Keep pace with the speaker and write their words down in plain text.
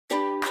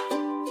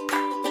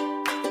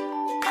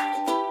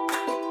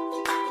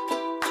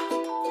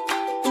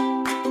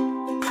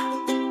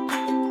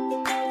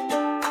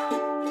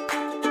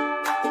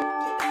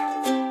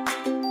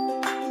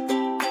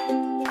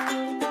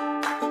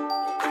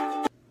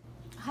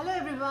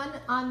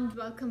and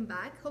welcome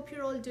back. Hope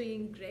you're all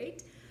doing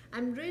great.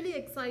 I'm really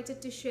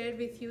excited to share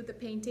with you the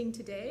painting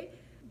today.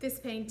 This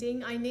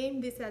painting, I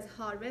named this as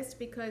Harvest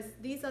because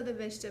these are the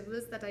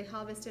vegetables that I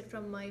harvested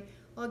from my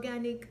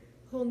organic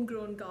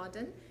homegrown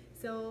garden.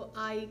 So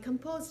I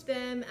composed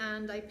them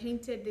and I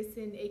painted this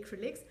in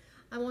acrylics.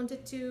 I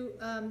wanted to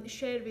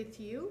share with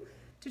you.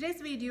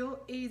 Today's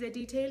video is a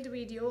detailed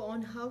video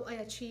on how I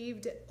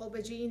achieved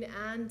aubergine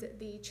and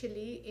the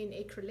chili in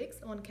acrylics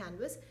on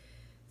canvas.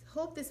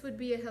 Hope this would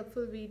be a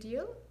helpful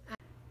video.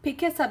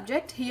 Pick a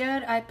subject.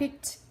 Here I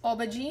picked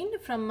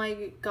aubergine from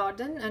my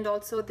garden and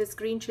also this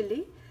green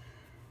chili.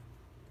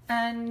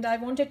 And I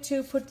wanted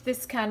to put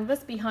this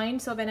canvas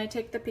behind so when I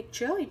take the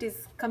picture it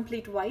is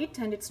complete white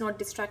and it's not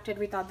distracted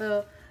with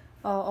other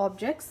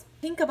objects.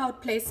 Think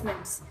about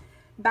placements.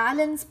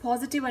 Balance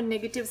positive and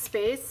negative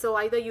space. So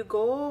either you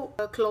go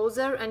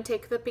closer and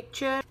take the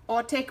picture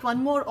or take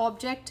one more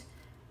object.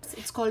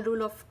 It's called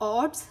rule of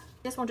odds.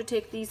 Just want to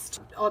take these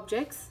two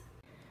objects.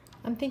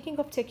 I'm thinking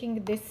of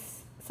taking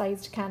this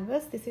sized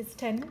canvas. This is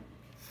 10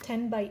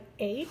 by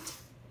 8.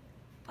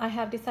 I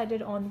have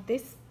decided on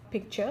this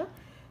picture.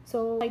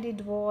 So what I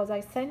did was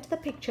I sent the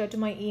picture to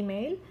my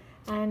email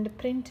and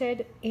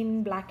printed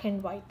in black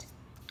and white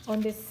on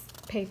this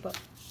paper.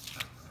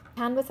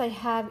 Canvas I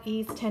have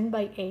is 10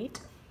 by 8.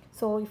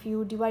 So if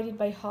you divide it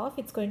by half,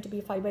 it's going to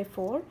be 5 by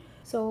 4.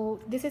 So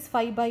this is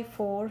 5 by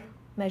 4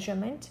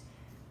 measurement.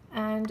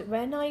 And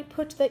when I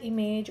put the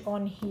image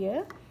on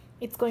here,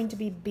 it's going to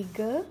be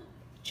bigger.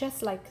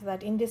 Just like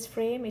that. In this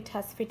frame it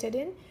has fitted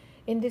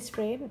in this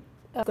frame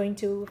going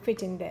to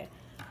fit in there.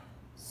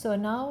 So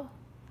now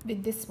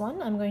with this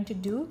one I'm going to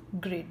do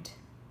grid.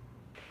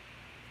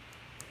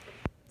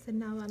 So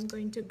now I'm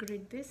going to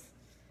grid this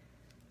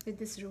with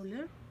this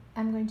ruler.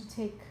 I'm going to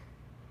take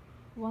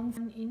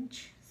 1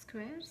 inch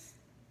squares,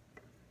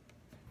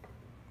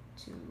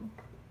 2,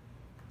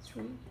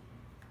 3,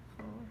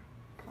 4,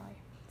 5.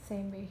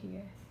 Same way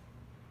here.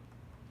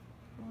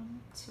 1,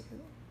 2,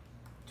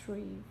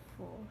 3,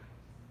 4,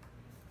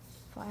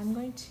 5. I'm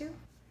going to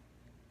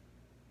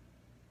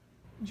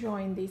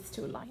join these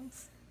two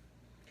lines.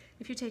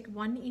 If you take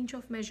 1 inch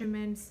of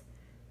measurements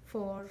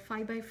for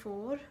 5 by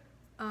 4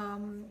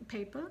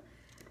 paper,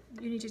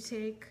 you need to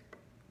take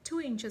 2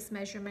 inches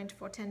measurement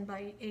for 10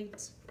 by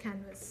 8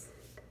 canvas.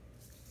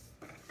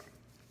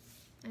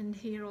 And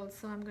here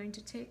also I'm going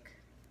to take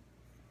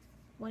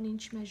 1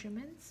 inch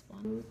measurements.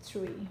 1,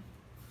 2, 3.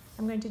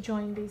 I'm going to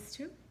join these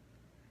two.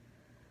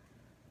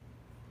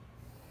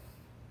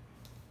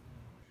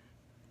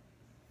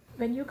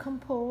 When you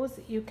compose,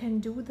 you can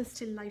do the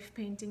still life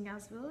painting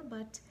as well,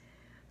 but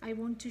I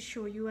want to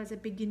show you as a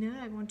beginner,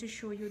 I want to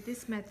show you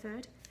this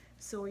method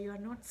so you are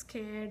not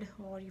scared,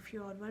 or if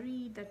you are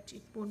worried that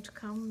it won't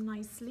come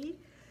nicely,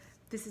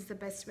 this is the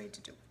best way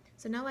to do.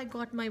 So now I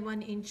got my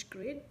 1 inch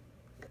grid.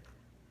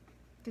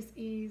 This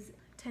is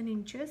 10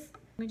 inches.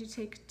 I'm going to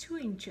take 2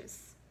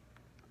 inches.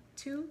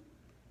 2,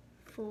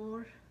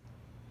 4,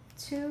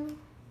 2.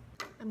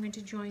 I'm going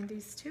to join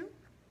these two.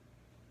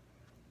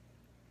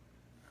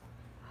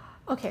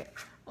 Okay,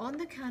 on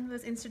the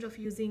canvas, instead of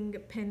using a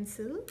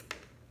pencil,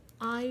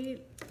 I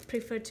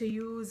prefer to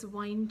use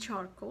wine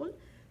charcoal.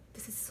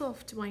 This is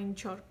soft wine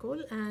charcoal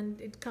and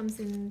it comes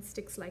in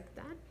sticks like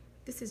that.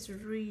 This is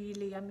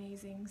really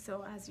amazing.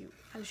 So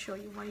I'll show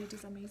you why it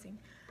is amazing.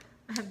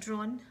 I have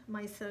drawn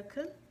my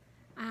circle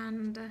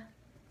and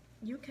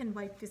you can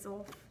wipe this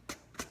off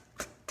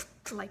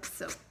like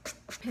so.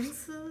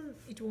 Pencil,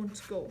 it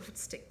won't go, it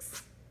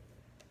sticks.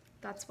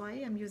 That's why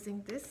I'm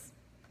using this.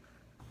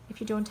 If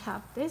you don't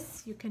have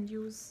this, you can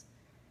use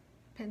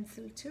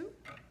pencil too.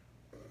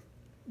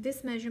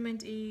 This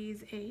measurement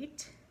is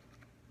 8.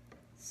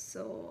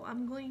 So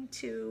I'm going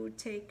to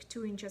take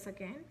 2 inches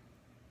again.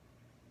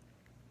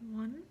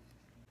 1.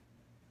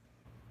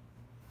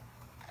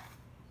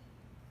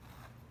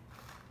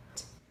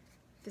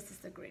 This is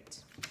the grid.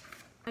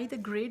 By the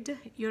grid,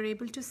 you're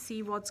able to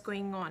see what's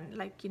going on.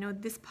 Like, you know,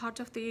 this part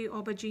of the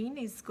aubergine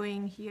is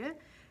going here,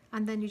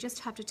 and then you just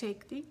have to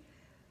take the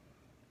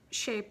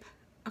shape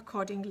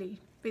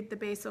accordingly with the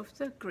base of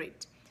the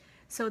grid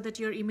so that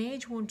your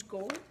image won't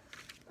go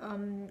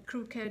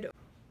crooked.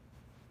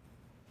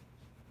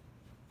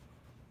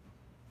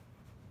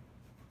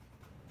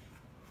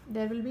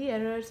 There will be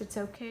errors, it's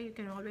okay, you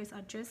can always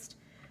adjust.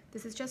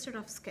 This is just a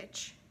rough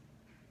sketch.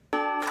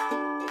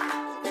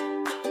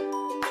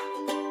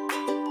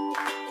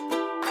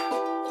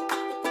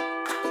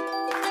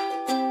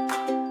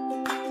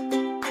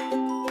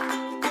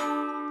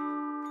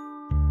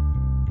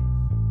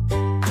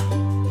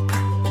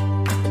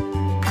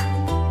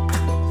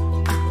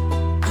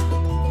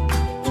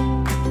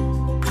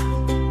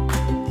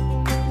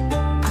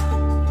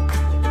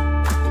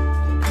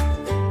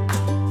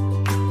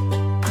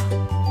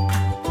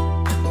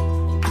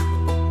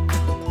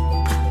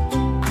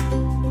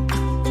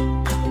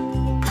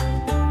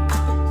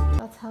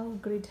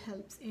 Grid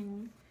helps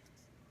in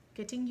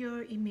getting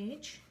your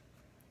image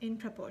in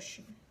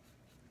proportion.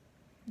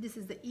 This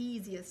is the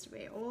easiest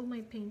way. All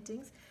my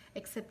paintings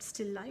except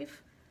still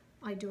life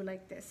I do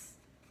like this.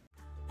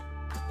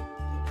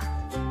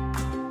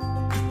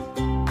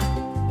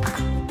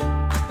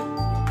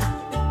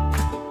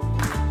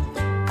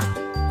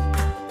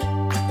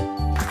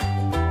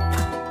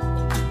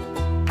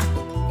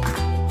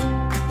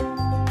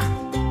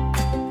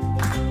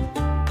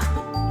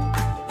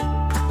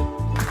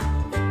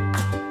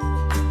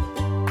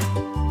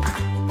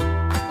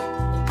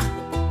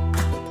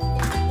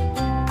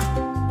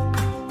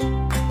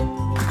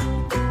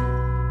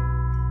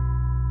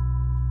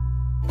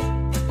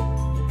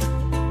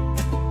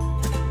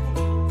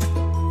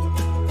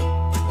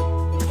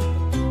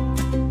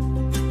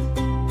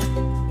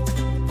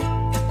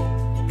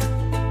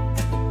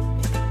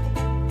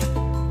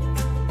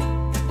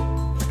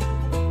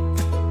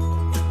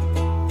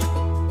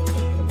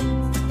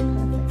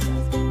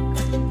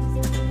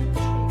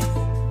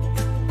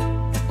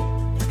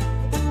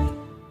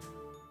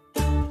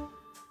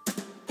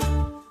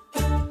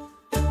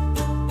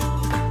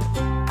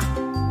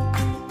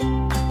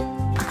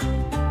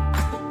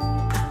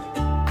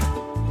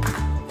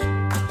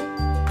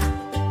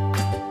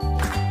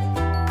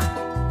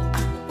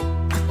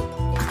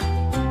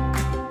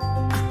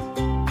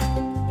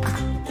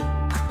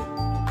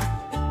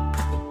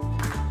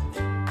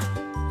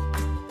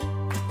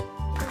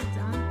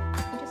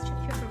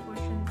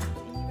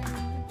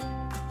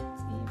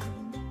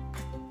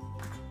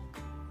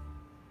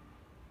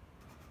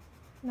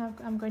 Now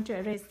I'm going to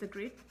erase the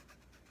grid.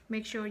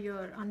 Make sure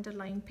your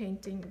underlying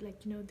painting,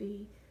 like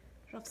the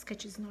rough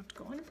sketch is not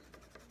gone.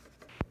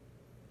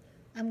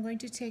 I'm going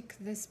to take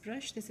this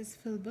brush. This is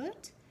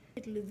Filbert.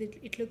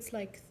 It looks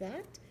like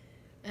that.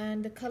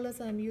 And the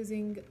colors I'm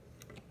using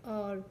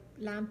are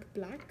lamp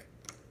black,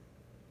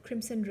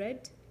 crimson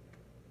red.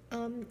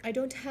 I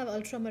don't have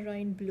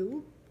ultramarine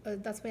blue.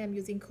 That's why I'm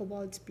using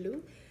cobalt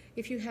blue.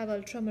 If you have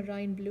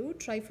ultramarine blue,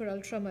 try for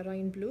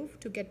ultramarine blue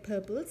to get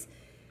purples.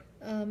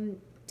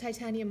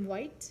 Titanium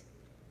white,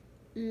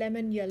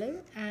 lemon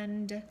yellow,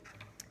 and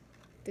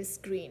this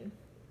green.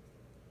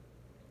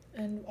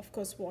 And of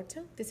course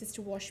water. This is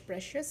to wash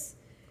brushes,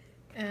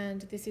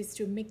 and this is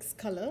to mix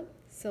color,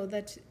 so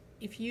that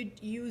if you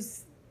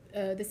use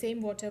the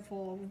same water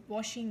for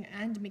washing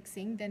and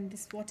mixing, then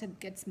this water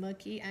gets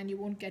murky and you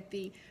won't get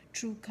the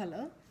true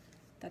color.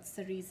 That's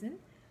the reason.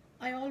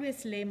 I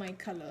always lay my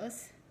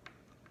colors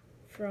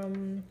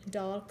from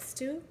darks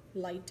to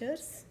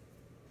lighters.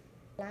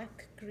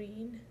 Black,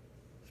 green,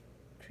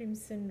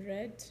 crimson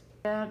red.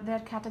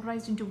 They're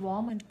categorized into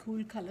warm and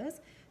cool colors.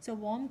 So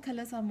warm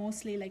colors are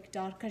mostly like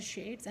darker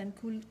shades, and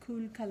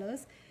cool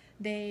colors,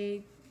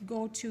 they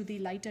go to the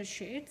lighter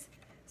shades.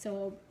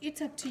 So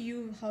it's up to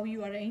you how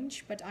you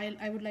arrange, but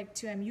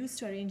I'm used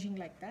to arranging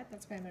like that.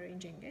 That's why I'm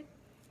arranging it.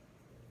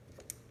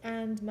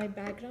 And my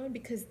background,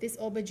 because this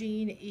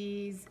aubergine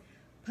is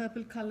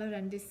purple color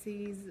and this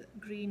is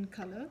green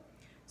color,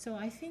 so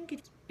I think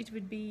it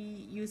would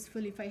be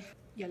useful if I have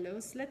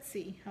yellows. Let's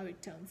see how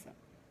it turns out.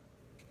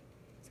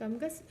 So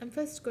I'm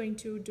first going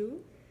to do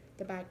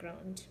the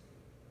background.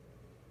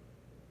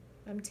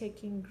 I'm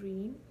taking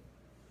green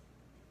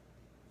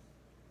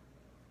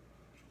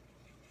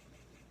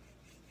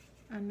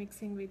and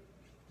mixing with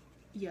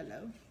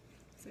yellow,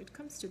 so it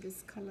comes to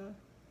this color.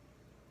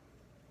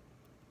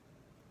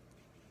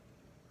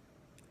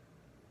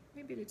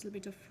 Maybe a little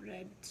bit of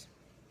red.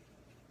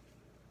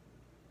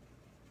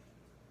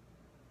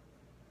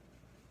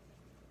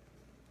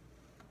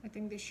 I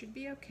think this should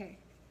be okay.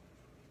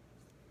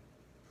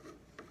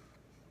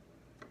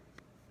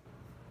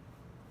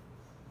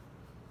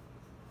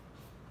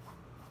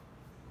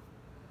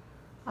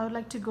 I would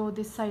like to go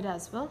this side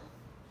as well,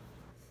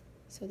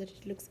 so that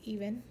it looks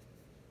even.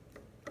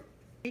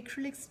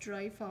 Acrylics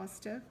dry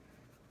faster,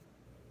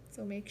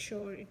 so make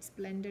sure it's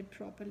blended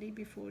properly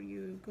before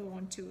you go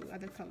on to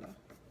other color.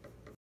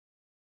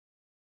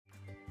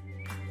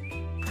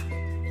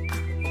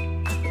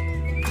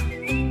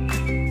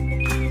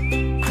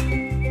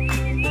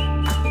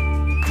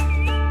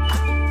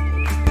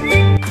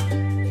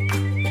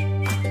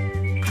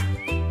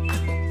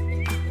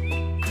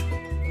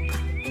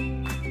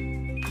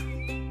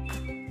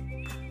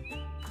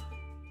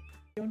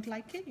 Don't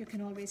like it, you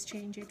can always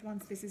change it.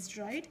 Once this is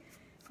dried,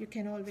 you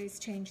can always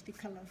change the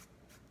color.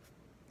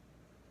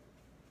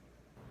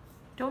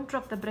 Don't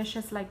drop the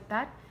brushes like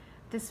that,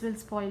 this will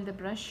spoil the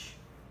brush.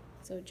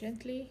 So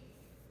gently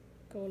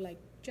go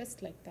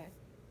just like that.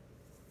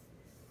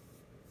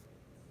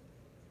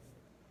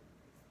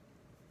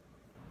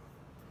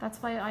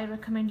 That's why I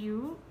recommend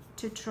you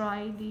to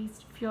try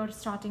these. If you're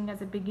starting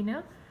as a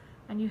beginner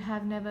and you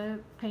have never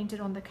painted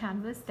on the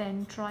canvas,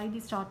 then try the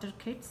starter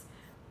kits.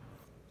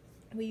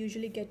 We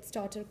usually get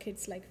starter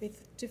kits like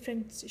with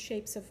different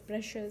shapes of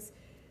brushes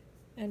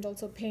and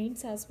also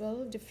paints as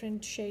well,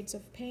 different shades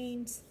of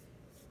paints.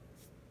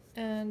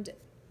 And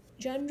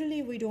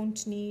generally we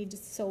don't need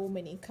so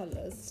many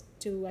colors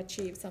to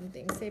achieve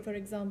something. Say for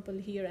example,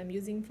 here I'm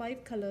using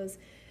 5 colors,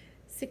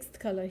 6th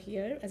color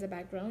here as a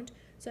background.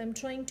 So I'm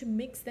trying to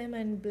mix them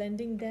and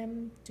blending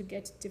them to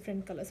get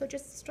different colors. So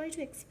just try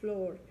to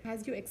explore.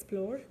 As you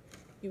explore,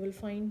 you will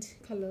find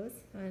colors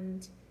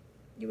and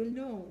you will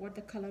know what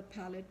the color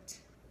palette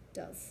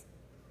does.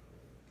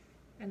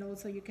 And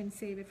also you can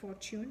save a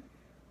fortune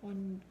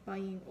on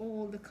buying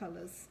all the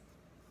colors.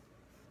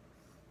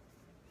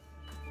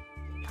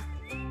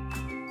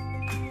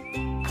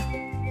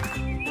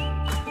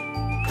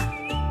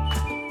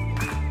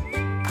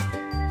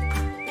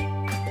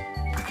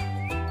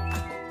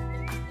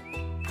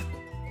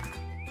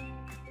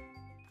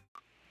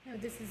 Now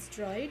this is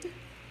dried.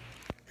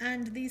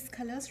 And these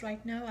colors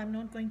right now I'm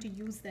not going to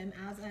use them,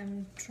 as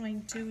I'm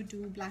trying to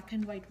do black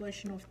and white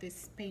version of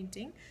this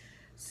painting.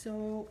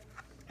 So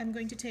I'm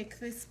going to take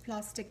this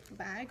plastic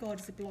bag or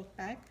Ziploc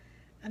bag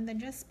and then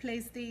just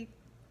place the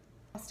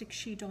plastic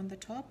sheet on the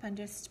top and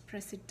just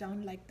press it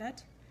down like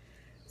that,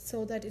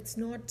 so that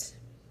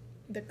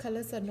the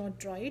colors are not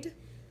dried,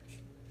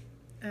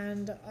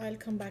 and I'll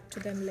come back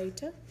to them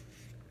later.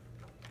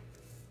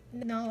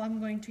 Now I'm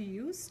going to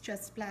use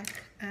just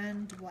black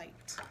and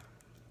white.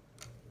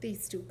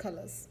 These 2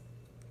 colors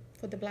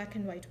for the black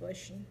and white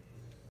version.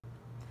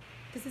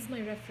 This is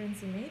my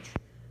reference image.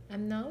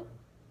 I'm now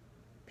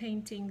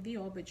painting the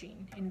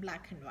aubergine in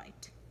black and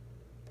white.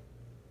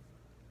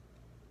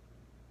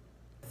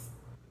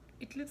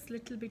 It looks a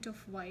little bit of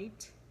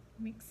white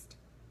mixed,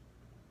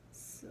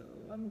 so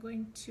I'm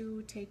going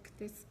to take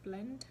this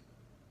blend,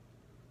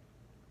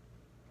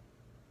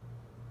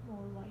 more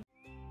white.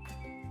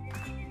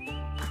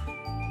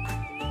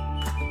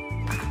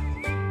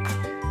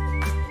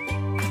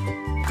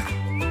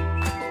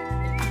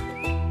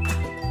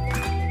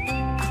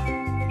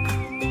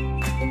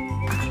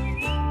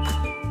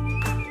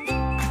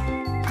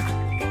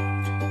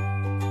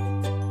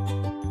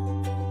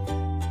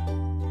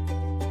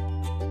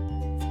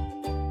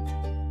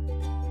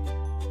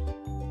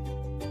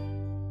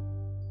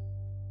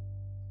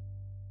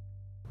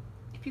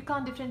 If you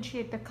can't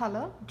differentiate the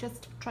color,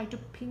 just try to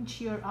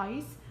pinch your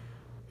eyes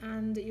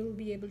and you'll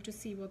be able to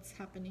see what's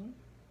happening.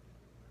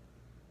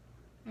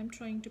 I'm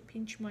trying to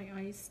pinch my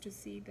eyes to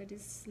see that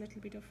is a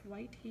little bit of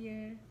white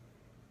here.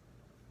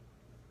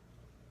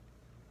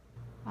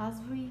 As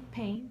we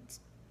paint,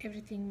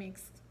 everything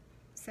makes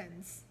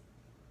sense.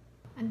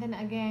 And then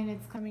again,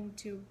 it's coming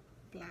to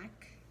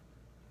black.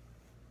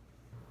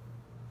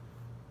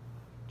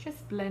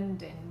 Just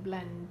blend in,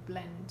 blend,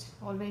 blend.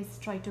 Always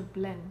try to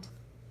blend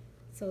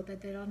so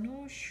that there are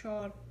no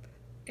sharp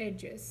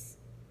edges.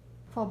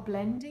 For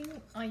blending,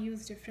 I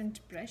use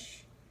different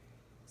brush.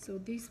 So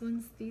these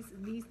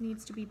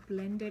needs to be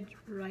blended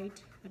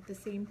right at the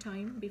same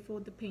time before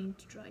the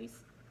paint dries.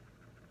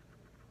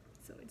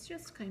 So it's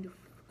just kind of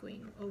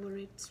going over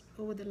it,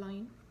 over the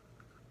line,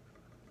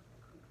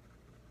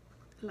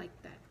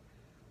 like that.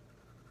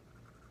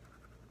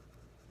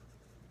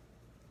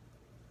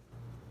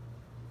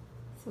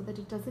 So that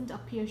it doesn't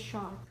appear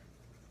sharp.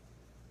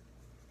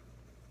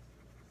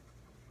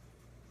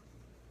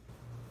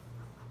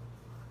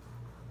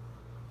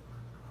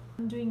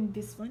 I'm doing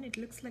this one. It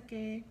looks like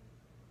a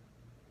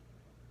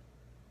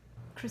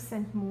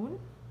crescent moon,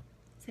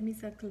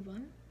 semicircle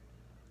one.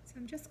 So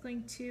I'm just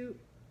going to,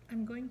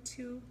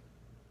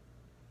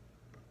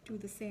 do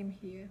the same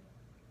here.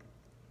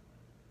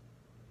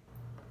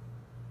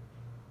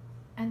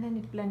 And then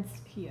it blends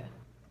here.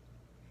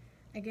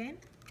 Again,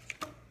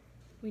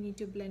 we need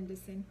to blend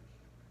this in.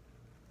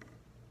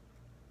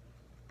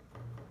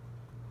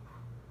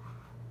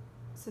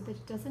 So that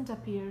it doesn't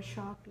appear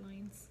sharp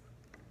lines.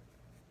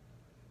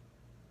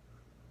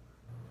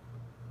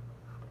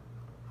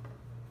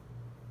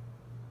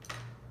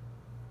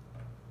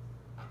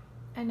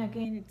 And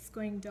again, it's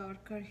going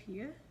darker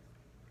here,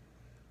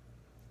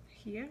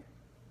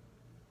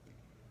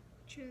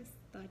 just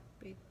that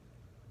bit.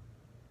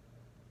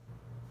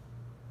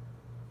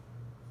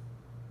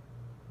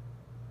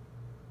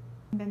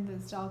 And then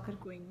there's darker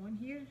going on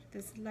here,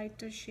 there's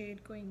lighter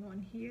shade going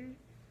on here,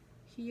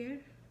 here.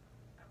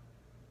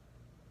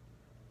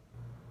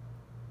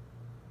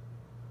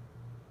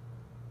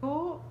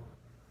 Go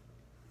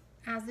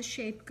as the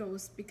shape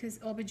goes, because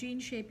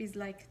aubergine shape is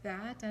like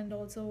that, and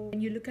also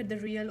when you look at the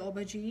real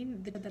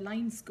aubergine, the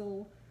lines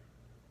go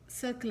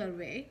circular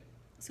way.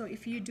 So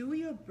if you do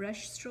your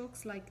brush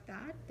strokes like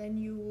that, then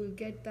you will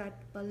get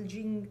that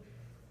bulging.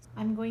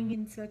 I'm going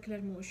in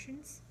circular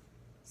motions,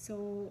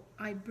 so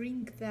I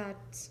bring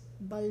that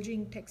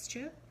bulging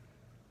texture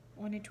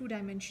on a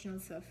two-dimensional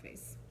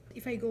surface.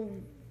 If I go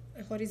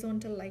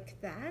horizontal like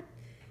that,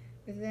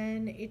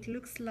 then it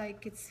looks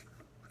like it's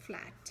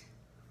flat.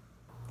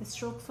 The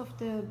strokes of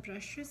the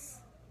brushes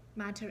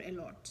matter a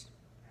lot.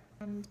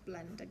 And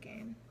blend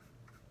again.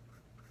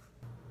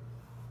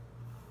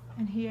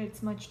 And here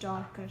it's much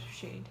darker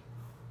shade.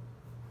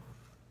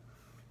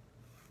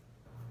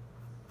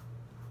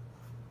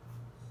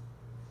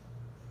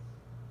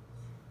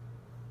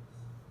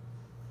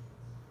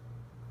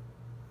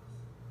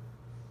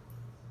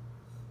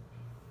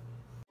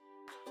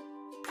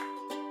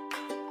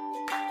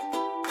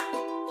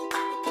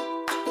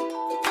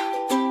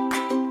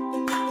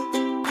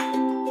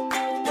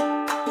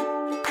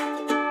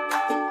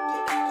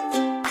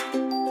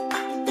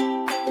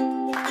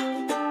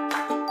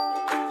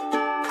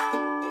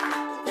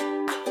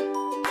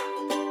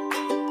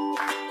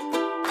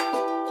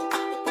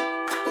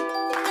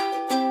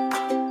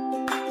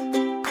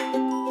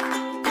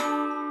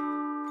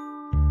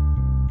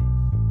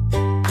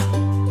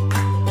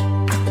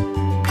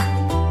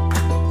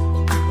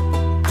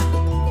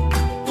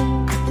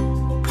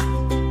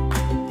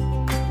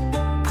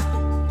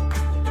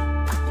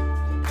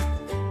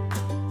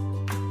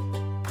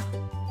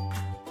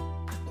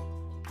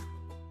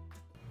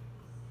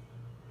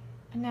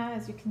 And now,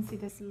 as you can see,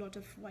 there's a lot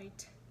of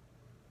white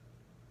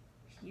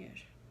here.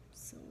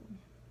 So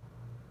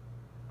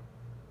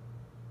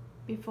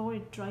before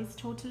it dries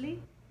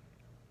totally,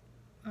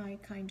 I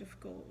kind of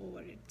go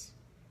over it.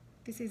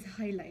 This is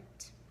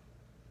highlight.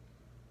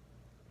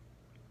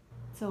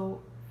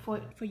 So for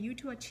you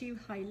to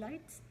achieve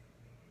highlights,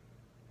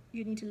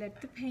 you need to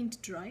let the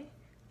paint dry,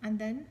 and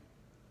then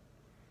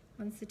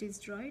once it is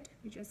dried,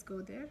 you just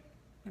go there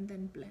and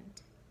then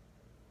blend.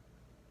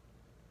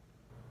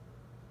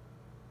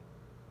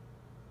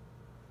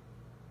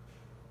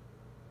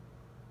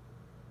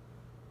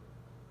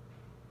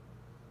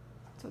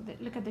 So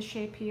look at the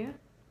shape here.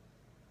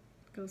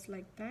 It goes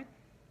like that,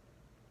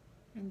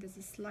 and there's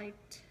a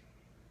slight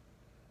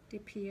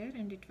dip here,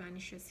 and it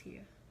vanishes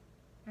here,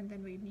 and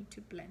then we need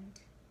to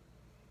blend.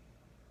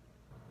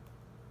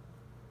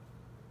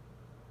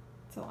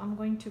 So I'm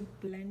going to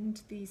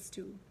blend these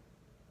two.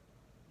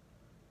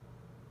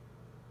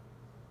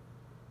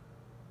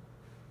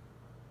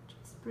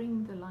 Just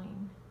bring the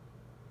line,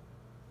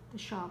 the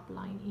sharp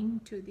line,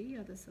 into the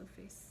other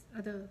surface,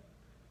 other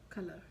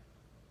color.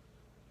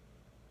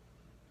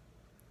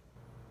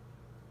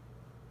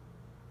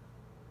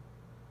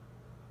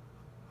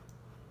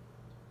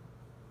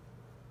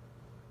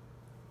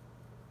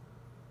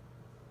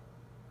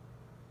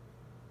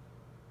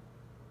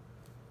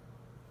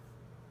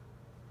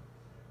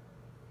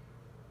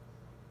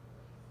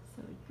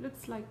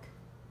 looks like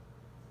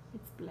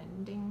it's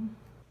blending.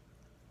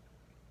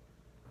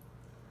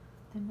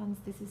 Then once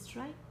this is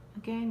dry,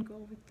 again go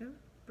with the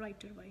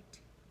brighter white,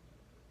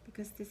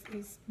 because this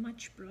is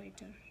much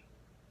brighter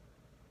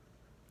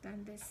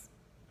than this.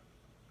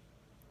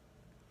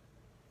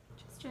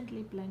 Just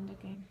gently blend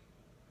again.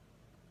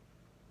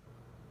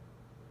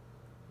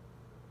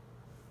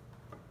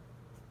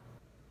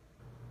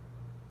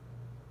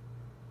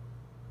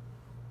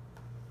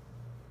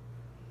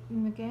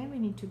 And again we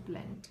need to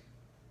blend.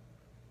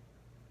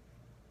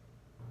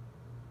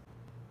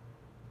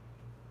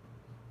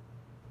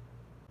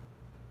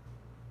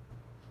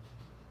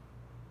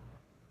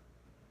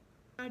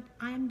 But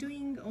I am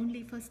doing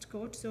only first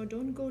coat, so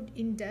don't go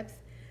in depth.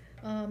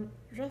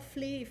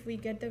 Roughly, if we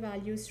get the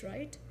values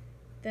right,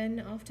 then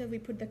after we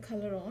put the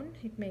color on,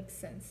 it makes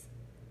sense.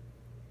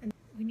 And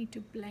we need to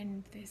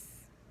blend this.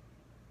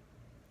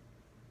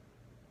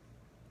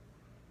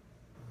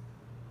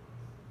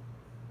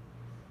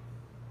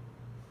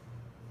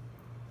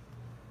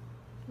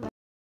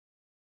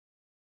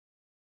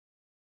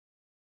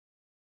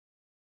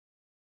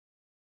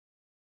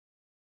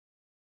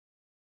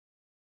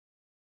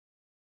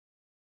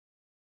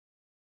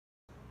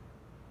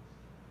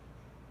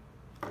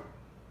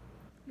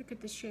 Look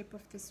at the shape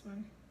of this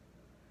one.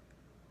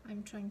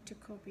 I'm trying to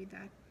copy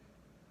that.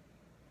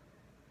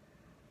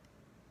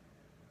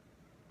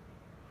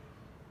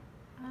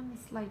 And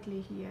slightly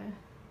here.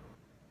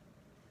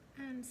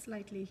 And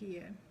slightly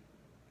here.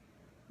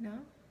 Now,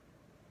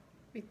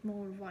 with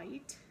more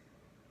white,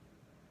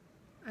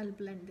 I'll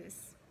blend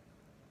this.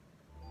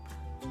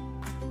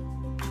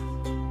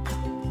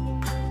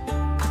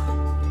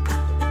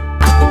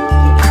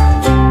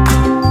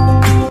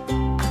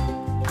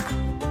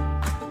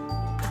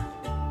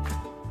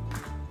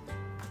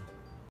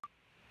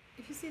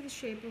 See the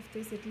shape of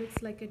this, it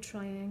looks like a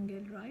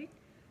triangle, right?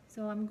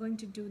 So I'm going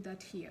to do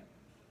that here.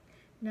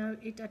 Now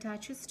it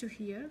attaches to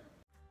here.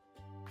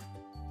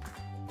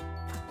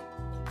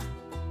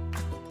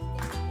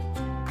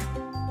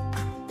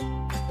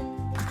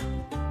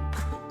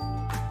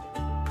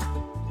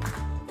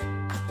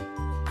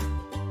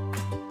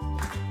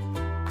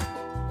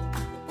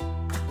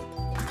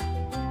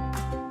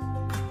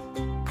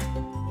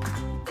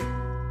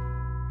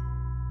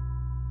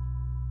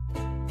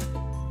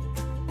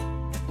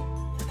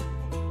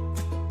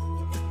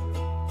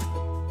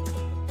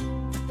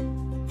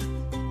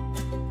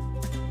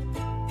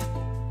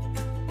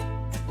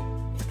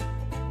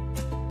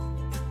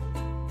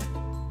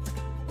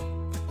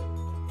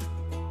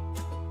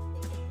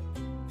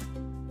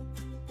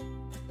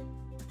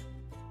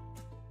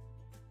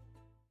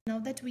 Now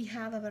that we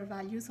have our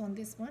values on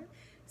this one,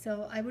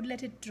 so I would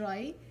let it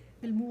dry.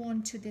 We'll move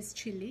on to this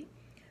chili.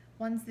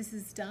 Once this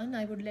is done,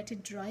 I would let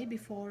it dry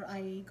before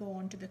I go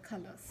on to the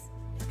colors.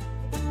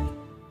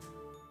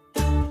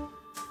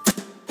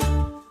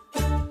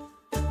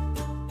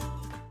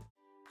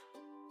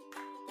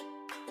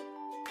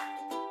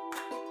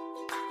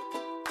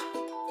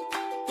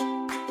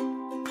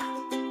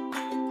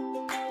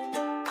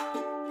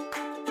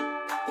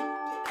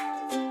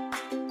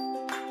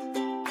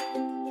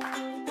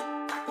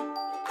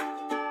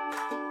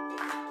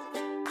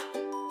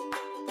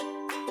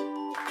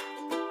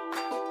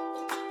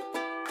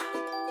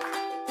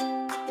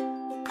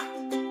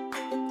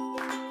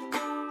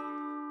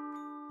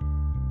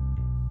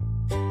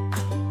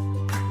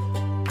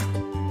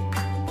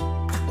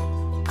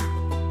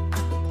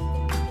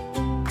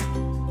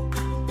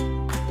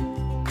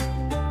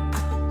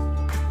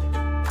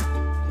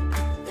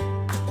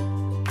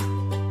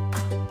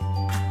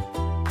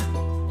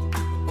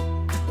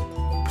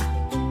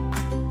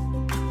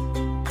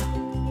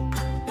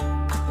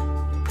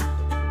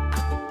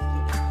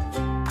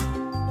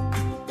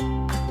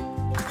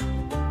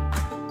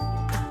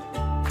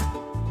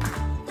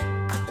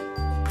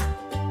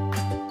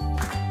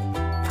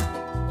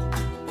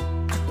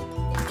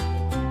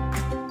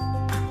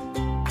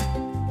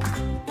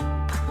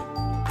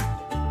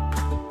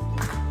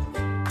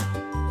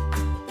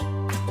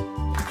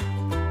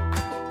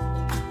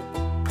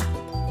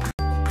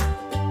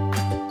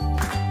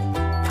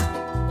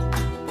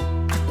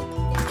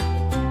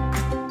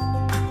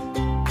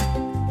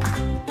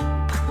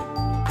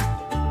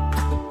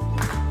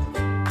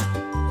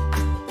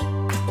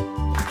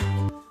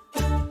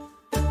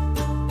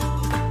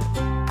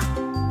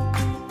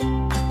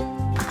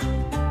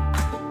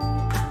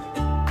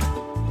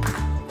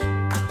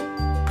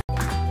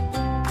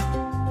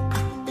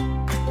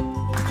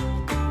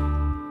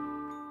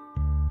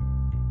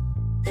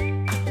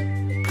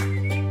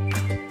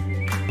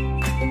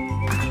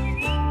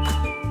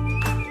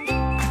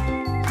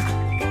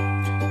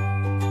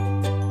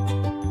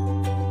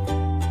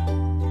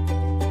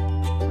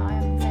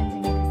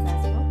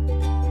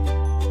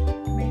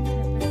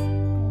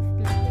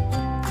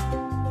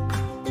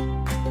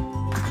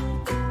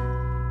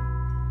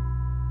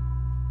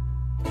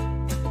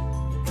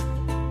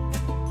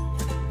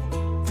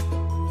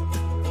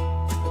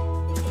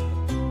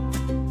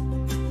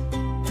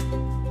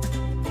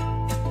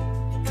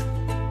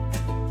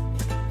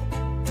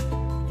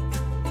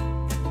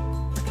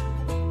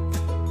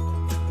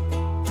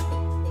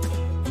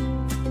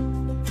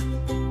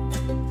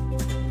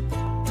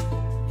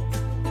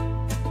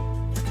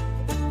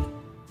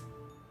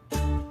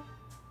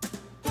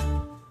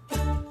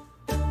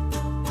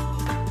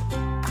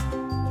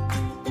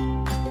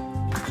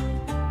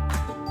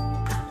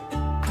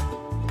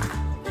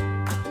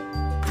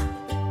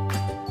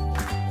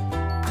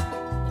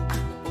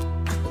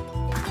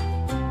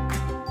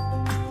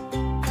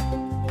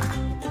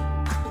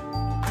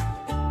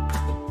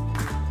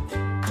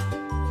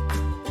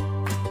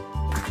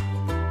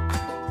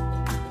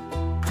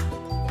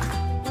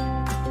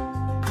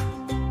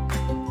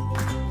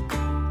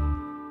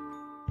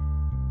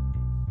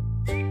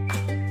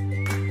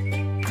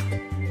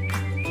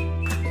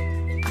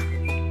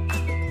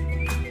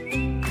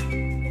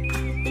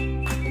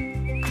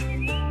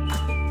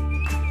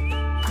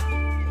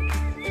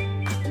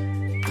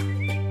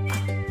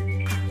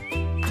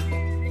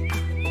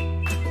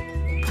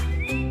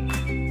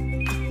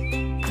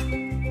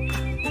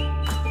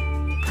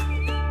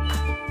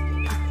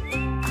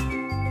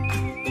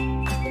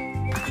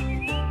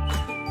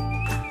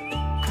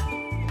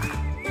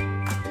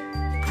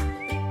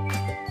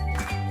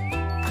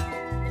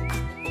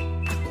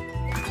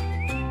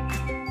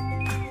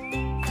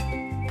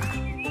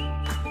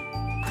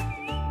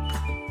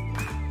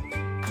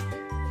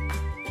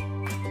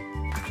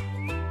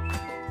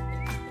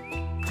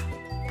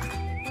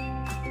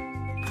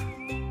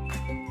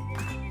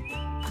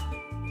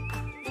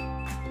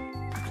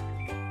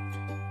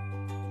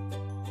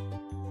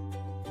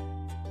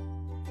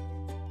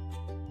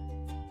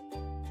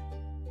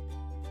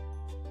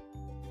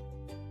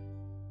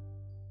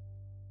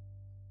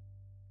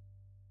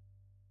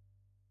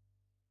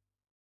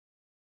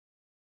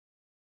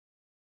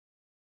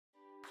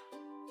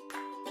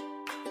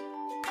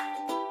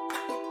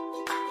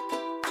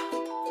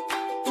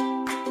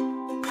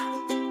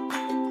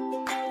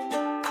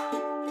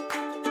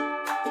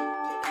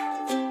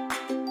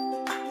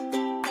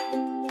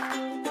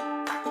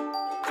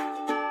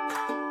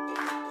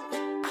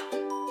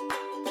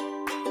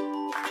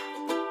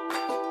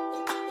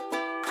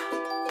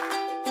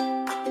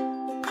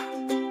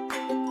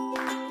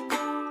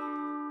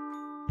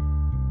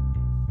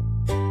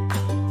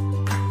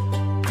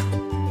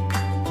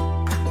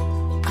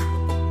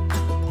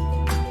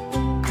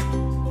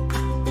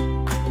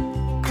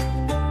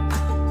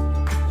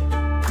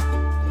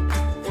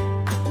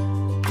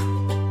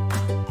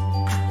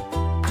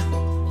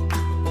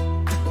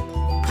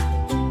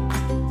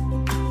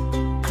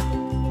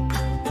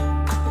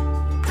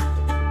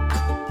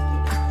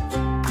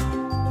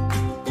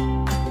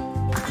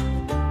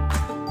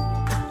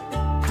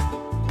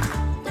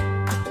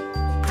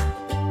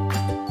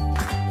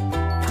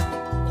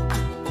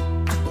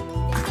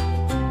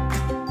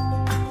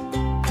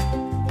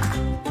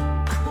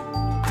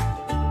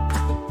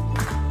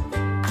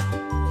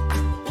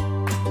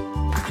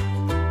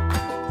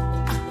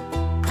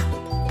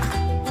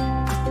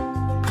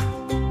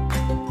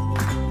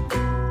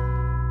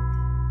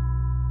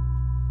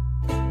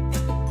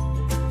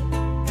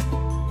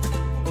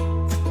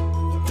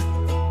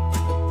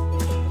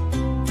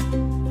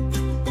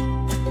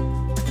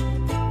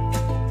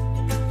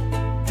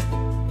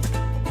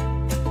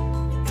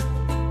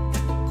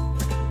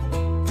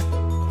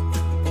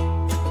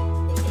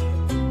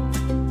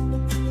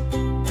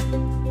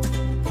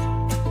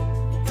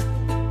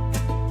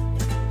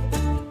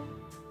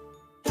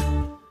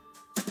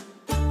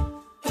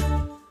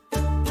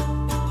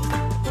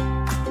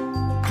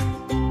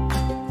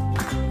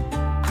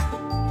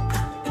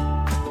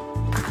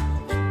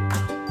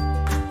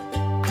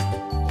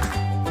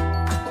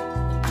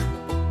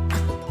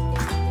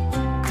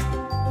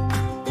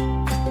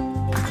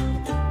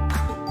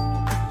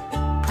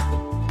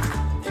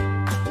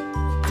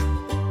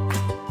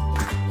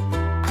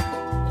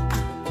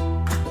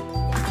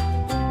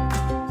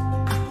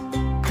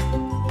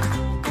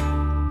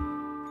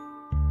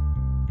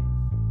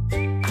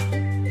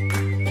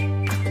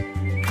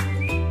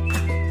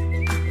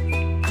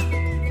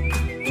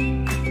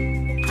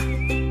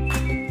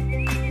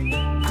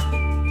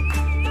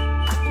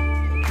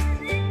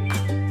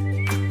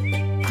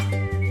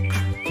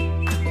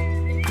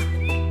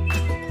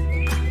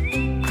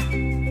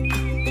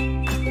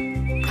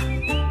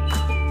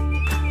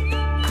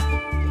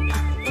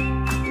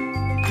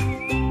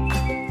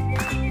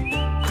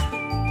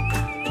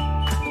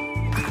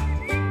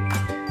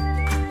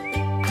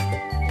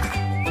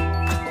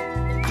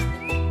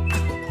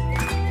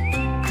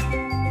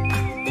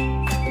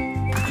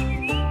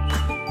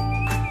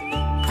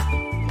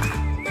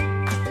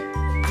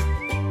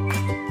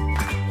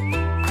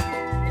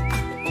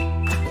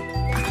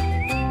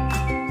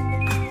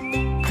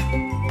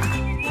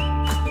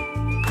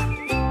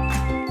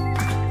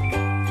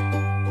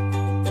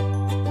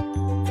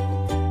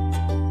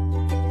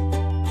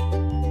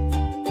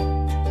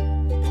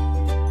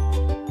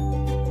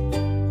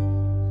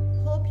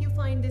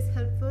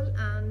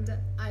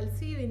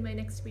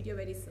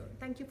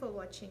 you for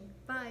watching.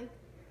 Bye.